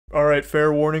Alright,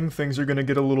 fair warning, things are gonna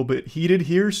get a little bit heated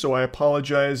here, so I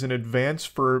apologize in advance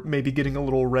for maybe getting a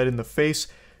little red in the face.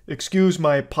 Excuse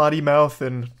my potty mouth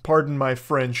and pardon my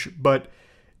French, but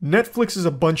Netflix is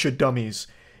a bunch of dummies.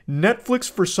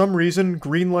 Netflix, for some reason,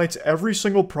 greenlights every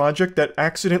single project that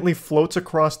accidentally floats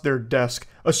across their desk,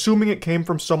 assuming it came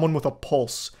from someone with a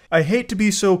pulse. I hate to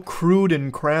be so crude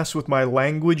and crass with my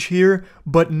language here,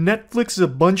 but Netflix is a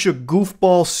bunch of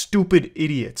goofball, stupid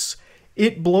idiots.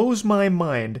 It blows my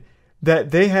mind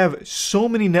that they have so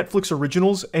many Netflix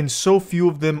originals and so few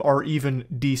of them are even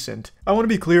decent. I want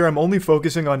to be clear, I'm only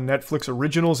focusing on Netflix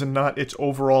originals and not its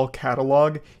overall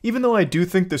catalog, even though I do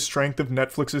think the strength of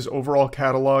Netflix's overall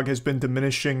catalog has been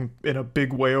diminishing in a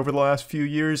big way over the last few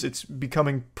years. It's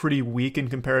becoming pretty weak in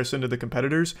comparison to the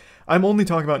competitors. I'm only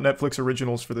talking about Netflix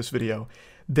originals for this video.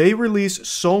 They release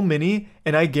so many,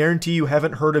 and I guarantee you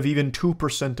haven't heard of even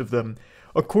 2% of them.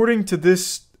 According to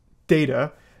this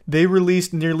data, they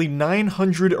released nearly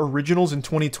 900 originals in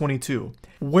 2022.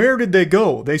 Where did they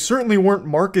go? They certainly weren't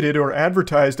marketed or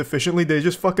advertised efficiently. They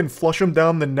just fucking flush them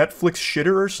down the Netflix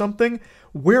shitter or something.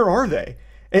 Where are they?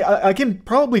 I can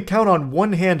probably count on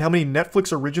one hand how many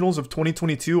Netflix originals of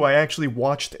 2022 I actually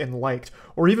watched and liked,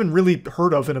 or even really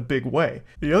heard of in a big way.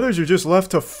 The others are just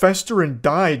left to fester and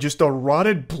die, just a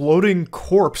rotted, bloating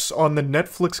corpse on the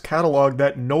Netflix catalog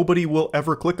that nobody will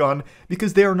ever click on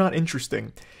because they are not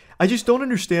interesting. I just don't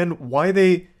understand why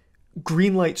they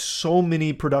greenlight so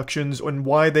many productions and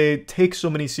why they take so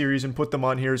many series and put them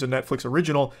on here as a Netflix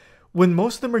original when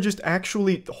most of them are just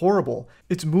actually horrible.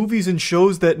 It's movies and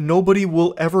shows that nobody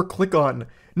will ever click on.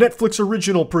 Netflix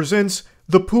original presents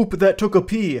The Poop That Took a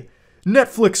Pee.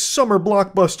 Netflix summer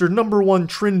blockbuster #1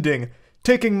 trending.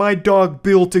 Taking My Dog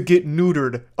Bill to Get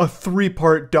Neutered. A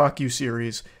 3-part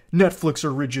docuseries. Netflix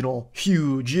original.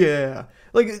 Huge, yeah.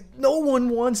 Like, no one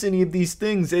wants any of these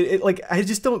things. I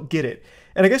just don't get it.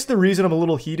 And I guess the reason I'm a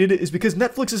little heated is because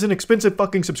Netflix is an expensive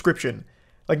fucking subscription.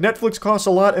 Like, Netflix costs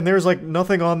a lot, and there's, like,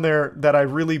 nothing on there that I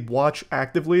really watch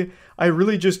actively. I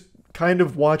really just kind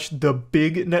of watch the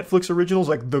big Netflix originals,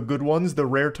 like the good ones, the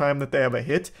rare time that they have a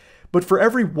hit. But for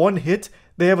every one hit,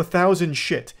 they have 1,000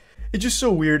 shit. It's just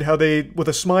so weird how they, with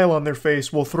a smile on their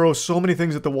face, will throw so many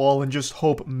things at the wall and just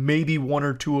hope maybe 1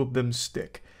 or 2 of them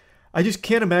stick. I just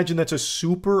can't imagine that's a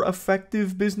super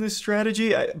effective business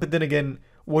strategy, but then again,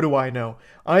 what do I know?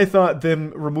 I thought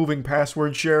them removing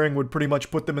password sharing would pretty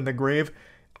much put them in the grave.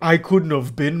 I couldn't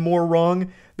have been more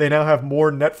wrong. They now have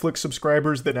more Netflix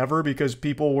subscribers than ever because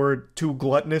people were too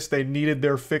gluttonous. They needed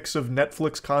their fix of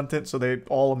Netflix content, so they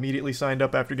all immediately signed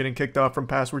up after getting kicked off from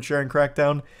password sharing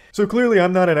crackdown. So clearly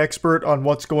I'm not an expert on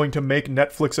what's going to make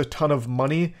Netflix a ton of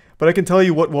money, but I can tell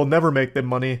you what will never make them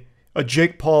money. A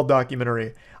Jake Paul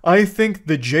documentary. I think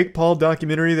the Jake Paul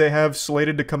documentary they have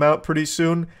slated to come out pretty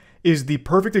soon is the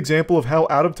perfect example of how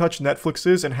out of touch Netflix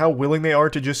is and how willing they are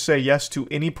to just say yes to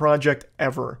any project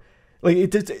ever.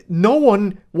 Like, no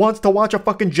one wants to watch a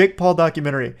fucking Jake Paul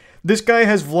documentary. This guy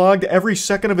has vlogged every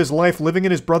second of his life living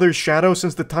in his brother's shadow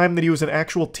since the time that he was an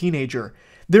actual teenager.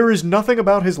 There is nothing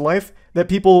about his life that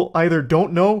people either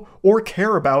don't know or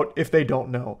care about if they don't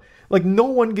know. Like, no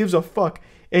one gives a fuck,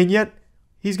 and yet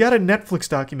he's got a Netflix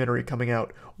documentary coming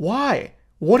out. Why?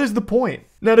 What is the point?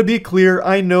 Now, to be clear,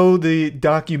 I know the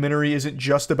documentary isn't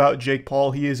just about Jake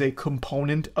Paul. He is a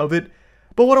component of it.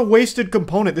 But what a wasted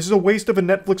component. This is a waste of a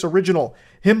Netflix original.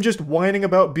 Him just whining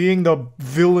about being the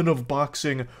villain of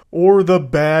boxing, or the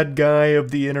bad guy of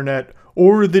the internet,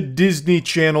 or the Disney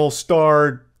Channel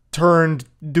star turned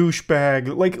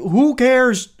douchebag. Like, who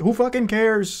cares? Who fucking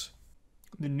cares?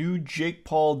 The new Jake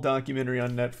Paul documentary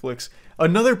on Netflix.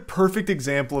 Another perfect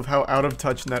example of how out of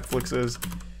touch Netflix is.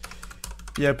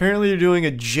 Yeah, apparently they're doing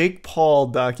a Jake Paul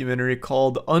documentary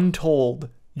called Untold.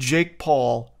 Jake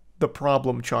Paul, the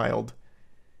Problem Child.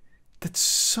 That's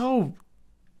so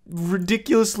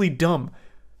ridiculously dumb.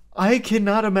 I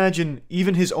cannot imagine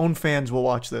even his own fans will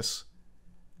watch this.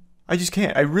 I just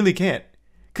can't. I really can't.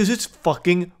 Because it's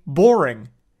fucking boring.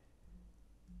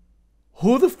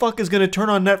 Who the fuck is going to turn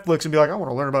on Netflix and be like, I want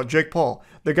to learn about Jake Paul?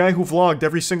 The guy who vlogged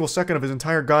every single second of his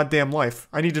entire goddamn life.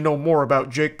 I need to know more about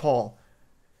Jake Paul.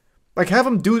 Like, have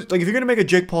him do, like, if you're going to make a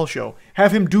Jake Paul show,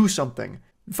 have him do something.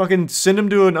 Fucking send him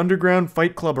to an underground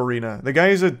fight club arena. The guy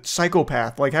is a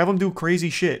psychopath. Like, have him do crazy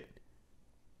shit.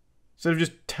 Instead of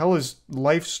just tell his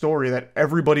life story that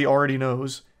everybody already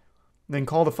knows. And then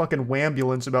call the fucking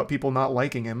wambulance about people not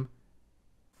liking him.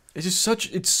 It's just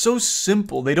such, it's so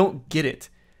simple. They don't get it.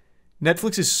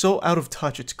 Netflix is so out of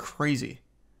touch, it's crazy.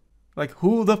 Like,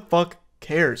 who the fuck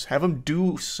cares? Have them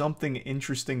do something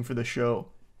interesting for the show.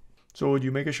 So would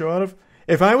you make a show out of?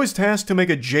 If I was tasked to make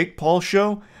a Jake Paul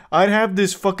show, I'd have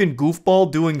this fucking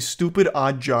goofball doing stupid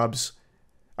odd jobs.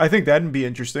 I think that'd be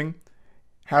interesting.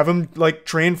 Have him, like,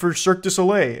 train for Cirque du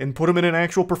Soleil and put him in an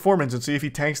actual performance and see if he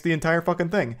tanks the entire fucking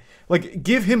thing. Like,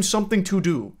 give him something to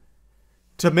do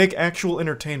to make actual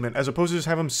entertainment, as opposed to just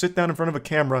have him sit down in front of a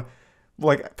camera,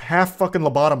 like, half fucking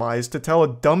lobotomized to tell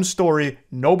a dumb story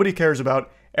nobody cares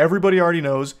about, everybody already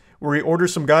knows, where he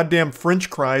orders some goddamn French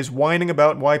fries whining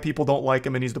about why people don't like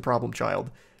him and he's the problem child.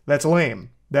 That's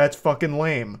lame. That's fucking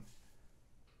lame.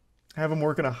 Have him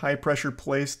work in a high-pressure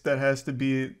place that has to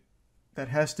be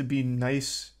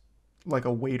nice, like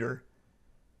a waiter.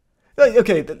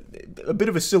 Okay, a bit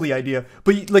of a silly idea,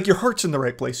 but like your heart's in the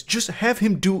right place. Just have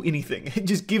him do anything.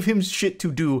 Just give him shit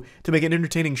to do to make an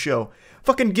entertaining show.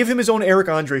 Fucking give him his own Eric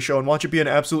Andre show and watch it be an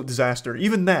absolute disaster.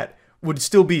 Even that would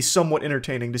still be somewhat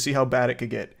entertaining to see how bad it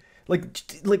could get.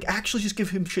 Like actually just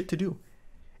give him shit to do.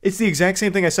 It's the exact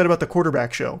same thing I said about the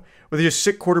quarterback show, where they just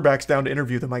sit quarterbacks down to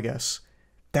interview them, I guess.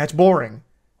 That's boring.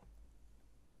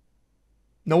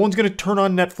 No one's gonna turn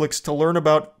on Netflix to learn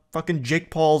about fucking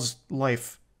Jake Paul's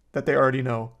life that they already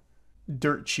know.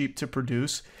 Dirt cheap to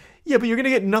produce. Yeah, but you're gonna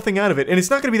get nothing out of it, and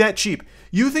it's not gonna be that cheap.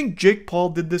 You think Jake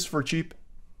Paul did this for cheap?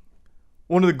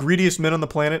 One of the greediest men on the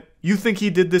planet? You think he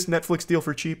did this Netflix deal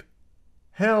for cheap?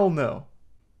 Hell no.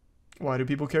 Why do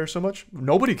people care so much?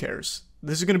 Nobody cares.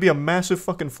 This is gonna be a massive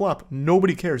fucking flop.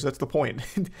 Nobody cares. That's the point.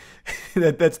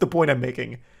 That's the point I'm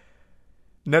making.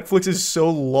 Netflix is so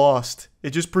lost.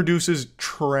 It just produces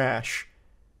trash.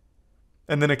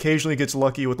 And then occasionally gets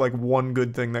lucky with like one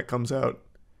good thing that comes out.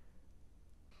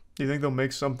 Do you think they'll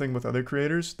make something with other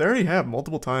creators? They already have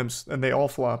multiple times, and they all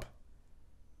flop.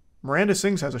 Miranda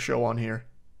Sings has a show on here.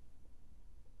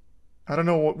 I don't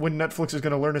know when Netflix is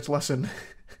going to learn its lesson.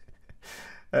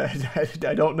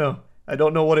 I don't know. I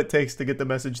don't know what it takes to get the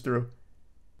message through.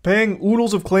 Paying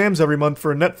oodles of clams every month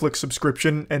for a Netflix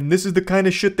subscription, and this is the kind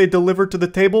of shit they deliver to the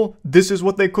table? This is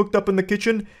what they cooked up in the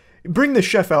kitchen? Bring the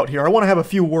chef out here. I want to have a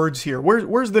few words here.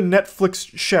 Where's the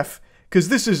Netflix chef? Because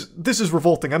this is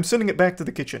revolting. I'm sending it back to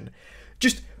the kitchen.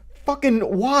 Just fucking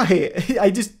why?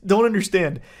 I just don't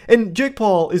understand. And Jake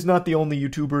Paul is not the only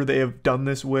YouTuber they have done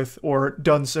this with or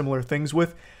done similar things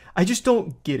with. I just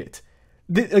don't get it.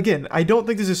 Again, I don't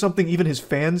think this is something even his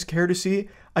fans care to see.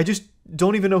 I just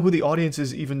don't even know who the audience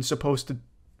is even supposed to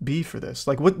be for this.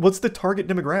 Like, what's the target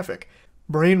demographic?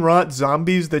 Brain rot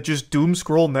zombies that just doom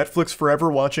scroll Netflix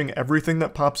forever watching everything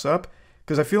that pops up?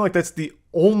 Because I feel like that's the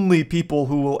only people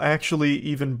who will actually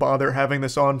even bother having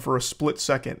this on for a split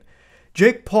second.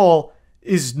 Jake Paul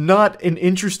is not an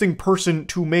interesting person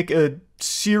to make a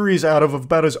series out of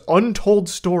about his untold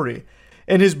story.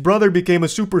 And his brother became a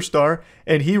superstar,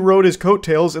 and he rode his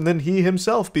coattails, and then he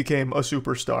himself became a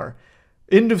superstar.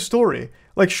 End of story.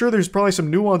 Like, sure, there's probably some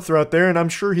nuance throughout there, and I'm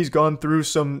sure he's gone through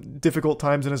some difficult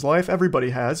times in his life. Everybody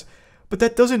has. But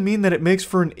that doesn't mean that it makes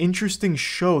for an interesting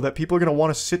show that people are going to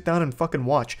want to sit down and fucking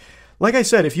watch. Like I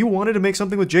said, if you wanted to make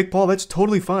something with Jake Paul, that's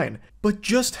totally fine. But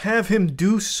just have him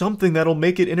do something that'll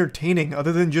make it entertaining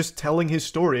other than just telling his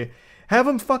story. Have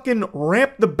him fucking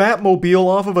ramp the Batmobile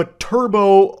off of a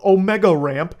turbo Omega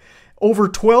ramp over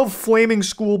 12 flaming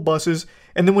school buses,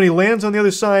 and then when he lands on the other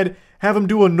side, have him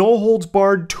do a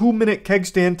no-holds-barred 2-minute keg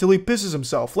stand till he pisses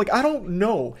himself. Like, I don't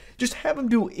know. Just have him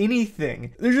do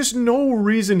anything. There's just no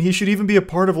reason he should even be a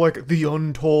part of, like, the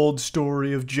untold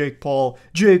story of Jake Paul.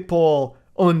 Jake Paul,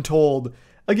 untold.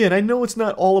 Again, I know it's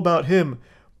not all about him,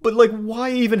 but, like,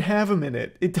 why even have him in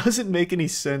it? It doesn't make any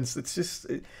sense. It's just...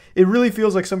 It really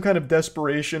feels like some kind of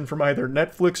desperation from either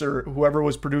Netflix or whoever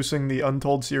was producing the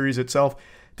Untold series itself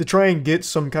to try and get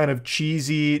some kind of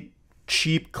cheesy,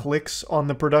 cheap clicks on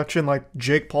the production. Like,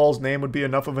 Jake Paul's name would be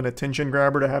enough of an attention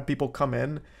grabber to have people come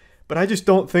in. But I just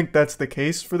don't think that's the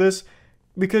case for this,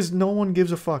 because no one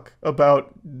gives a fuck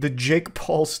about the Jake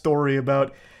Paul story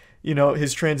about, you know,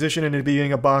 his transition into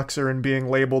being a boxer and being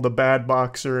labeled a bad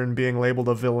boxer and being labeled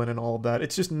a villain and all of that.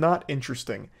 It's just not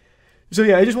interesting. So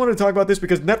yeah, I just wanted to talk about this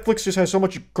because Netflix just has so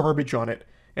much garbage on it.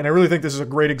 And I really think this is a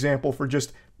great example for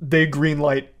just, they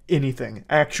greenlight anything,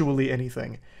 actually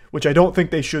anything, which I don't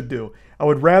think they should do. I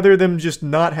would rather them just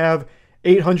not have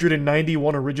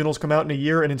 891 originals come out in a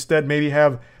year and instead maybe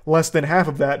have less than half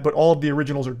of that, but all of the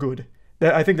originals are good.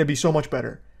 I think that'd be so much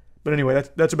better. But anyway,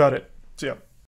 that's about it. See ya.